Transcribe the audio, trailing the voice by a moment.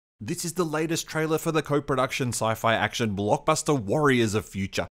This is the latest trailer for the co-production sci-fi action blockbuster Warriors of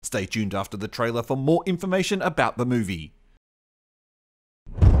Future. Stay tuned after the trailer for more information about the movie.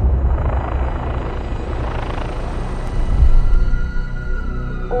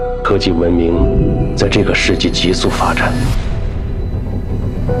 科技文明在这个世纪急速发展，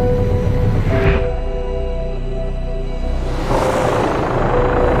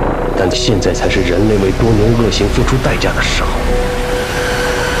但现在才是人类为多年恶行付出代价的时候。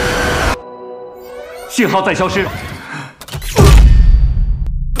信号再消失。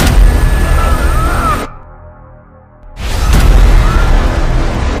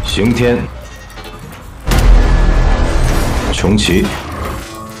刑天、穷奇、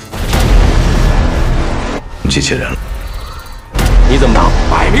机器人，你怎么打？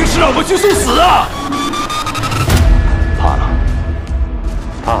摆明是让我们去送死啊！怕了？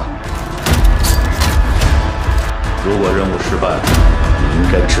怕。如果任务失败，你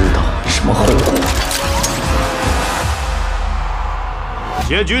应该知道什么后果。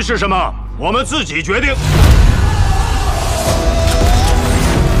结局是什么？我们自己决定。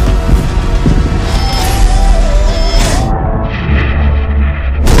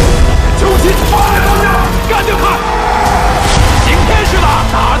 干掉他！刑天是吧？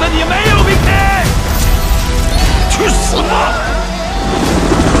打得你没有明天！去死吧！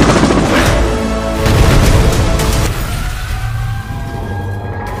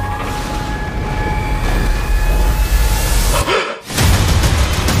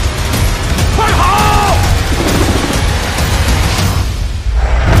快跑！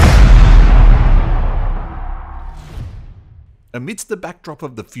 Amidst the backdrop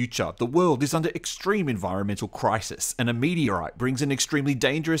of the future, the world is under extreme environmental crisis, and a meteorite brings an extremely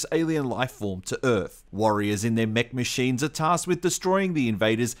dangerous alien life form to Earth. Warriors in their mech machines are tasked with destroying the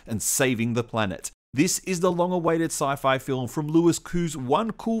invaders and saving the planet. This is the long-awaited sci-fi film from Louis Koo's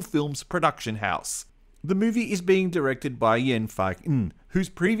One Cool Films production house. The movie is being directed by Yuen Fai Ng, whose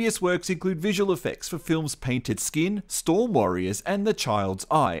previous works include visual effects for films Painted Skin, Storm Warriors, and The Child's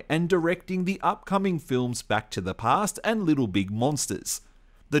Eye, and directing the upcoming films Back to the Past and Little Big Monsters.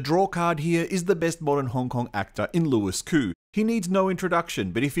 The drawcard here is the best modern Hong Kong actor in Louis Koo. He needs no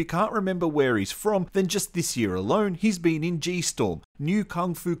introduction, but if you can't remember where he's from, then just this year alone, he's been in G-Storm, New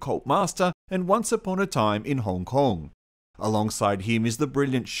Kung Fu Cult Master, and Once Upon a Time in Hong Kong. Alongside him is the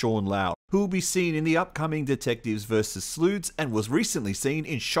brilliant Sean Lau, who will be seen in the upcoming Detectives vs. Sleuths and was recently seen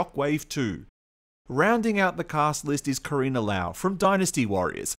in Shockwave 2. Rounding out the cast list is Karina Lau from Dynasty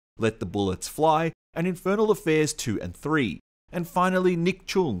Warriors, Let the Bullets Fly, and Infernal Affairs 2 and 3. And finally Nick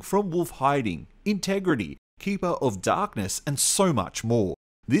Chung from Wolf Hiding, Integrity, Keeper of Darkness, and so much more.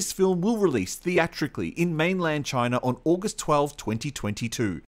 This film will release theatrically in mainland China on August 12,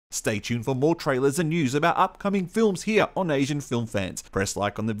 2022. Stay tuned for more trailers and news about upcoming films here on Asian Film Fans. Press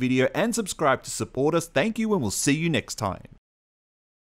like on the video and subscribe to support us. Thank you, and we'll see you next time.